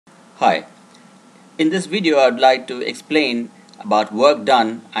Hi, in this video I would like to explain about work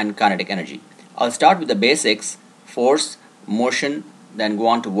done and kinetic energy. I'll start with the basics: force, motion, then go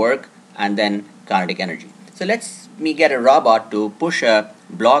on to work, and then kinetic energy. So let me get a robot to push a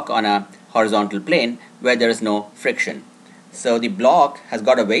block on a horizontal plane where there is no friction. So the block has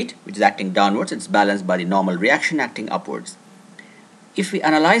got a weight which is acting downwards. It's balanced by the normal reaction acting upwards. If we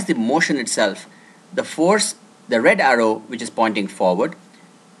analyze the motion itself, the force, the red arrow which is pointing forward,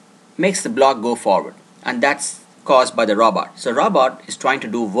 makes the block go forward, and that's caused by the robot. So robot is trying to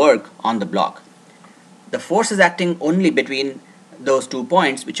do work on the block. The force is acting only between those 2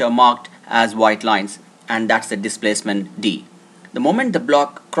 points which are marked as white lines, and that's the displacement D. The moment the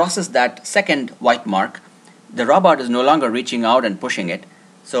block crosses that second white mark, the robot is no longer reaching out and pushing it.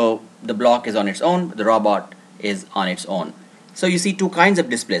 So the block is on its own, the robot is on its own. So you see two kinds of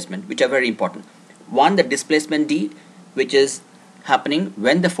displacement which are very important. One, the displacement D, which is happening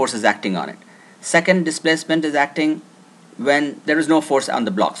when the force is acting on it. Second displacement is acting when there is no force on the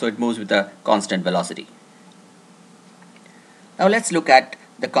block, so it moves with a constant velocity. Now let's look at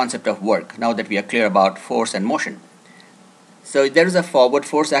the concept of work, now that we are clear about force and motion. So there is a forward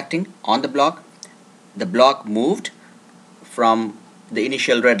force acting on the block. The block moved from the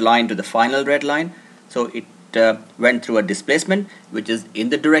initial red line to the final red line, so it went through a displacement which is in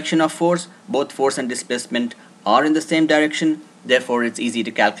the direction of force. Both force and displacement are in the same direction. Therefore, it's easy to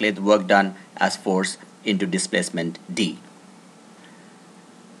calculate the work done as force into displacement D.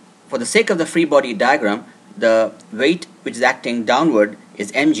 For the sake of the free body diagram, the weight which is acting downward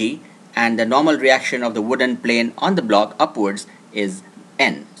is mg, and the normal reaction of the wooden plane on the block upwards is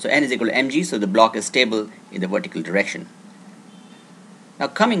n. So n is equal to mg, so the block is stable in the vertical direction. Now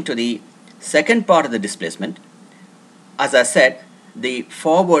coming to the second part of the displacement, as I said, the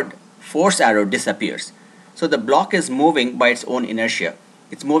forward force arrow disappears. So the block is moving by its own inertia.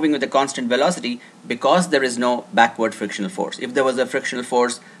 It's moving with a constant velocity because there is no backward frictional force. If there was a frictional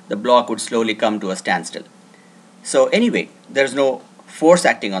force, the block would slowly come to a standstill. So anyway, there's no force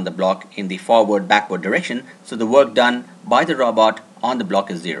acting on the block in the forward backward direction, so the work done by the robot on the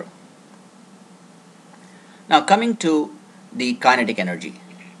block is zero. Now coming to the kinetic energy.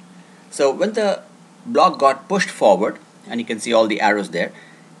 So when the block got pushed forward, and you can see all the arrows there,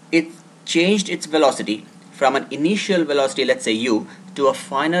 it changed its velocity from an initial velocity, let's say u, to a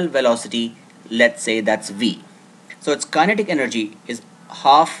final velocity, let's say that's v. So its kinetic energy is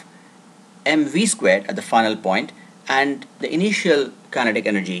half mv squared at the final point, and the initial kinetic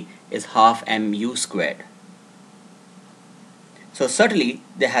energy is half mu squared. So certainly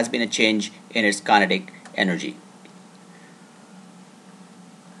there has been a change in its kinetic energy.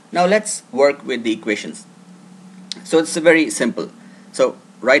 Now let's work with the equations. So it's very simple. So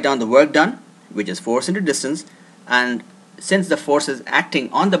write down the work done, which is force into distance, and since the force is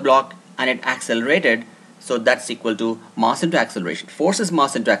acting on the block and it accelerated, so that's equal to mass into acceleration. Force is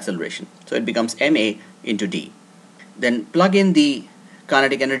mass into acceleration, so it becomes ma into d. Then plug in the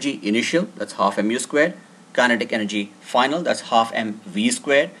kinetic energy initial, that's half mu squared, kinetic energy final, that's half mv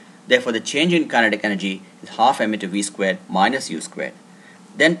squared. Therefore the change in kinetic energy is half m into v squared minus u squared.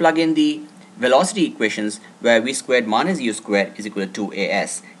 Then plug in the velocity equations, where v squared minus u squared is equal to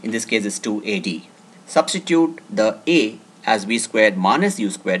 2as. In this case it's 2ad. Substitute the a as v squared minus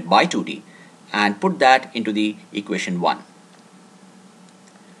u squared by 2d and put that into the equation 1.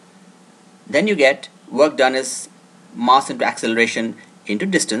 Then you get work done is mass into acceleration into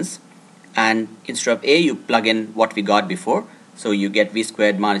distance, and instead of a you plug in what we got before, so you get v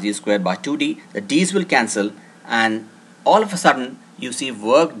squared minus u squared by 2d. The d's will cancel, and all of a sudden you see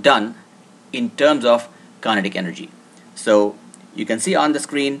work done in terms of kinetic energy. So you can see on the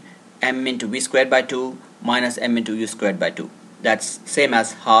screen m into v squared by 2 minus m into u squared by 2. That's same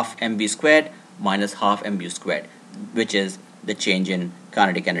as half mv squared minus half mu squared, which is the change in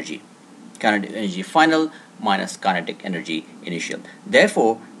kinetic energy. Kinetic energy final minus kinetic energy initial.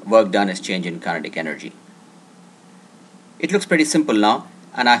 Therefore, work done is change in kinetic energy. It looks pretty simple now,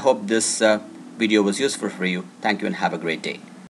 and I hope this video was useful for you. Thank you and have a great day.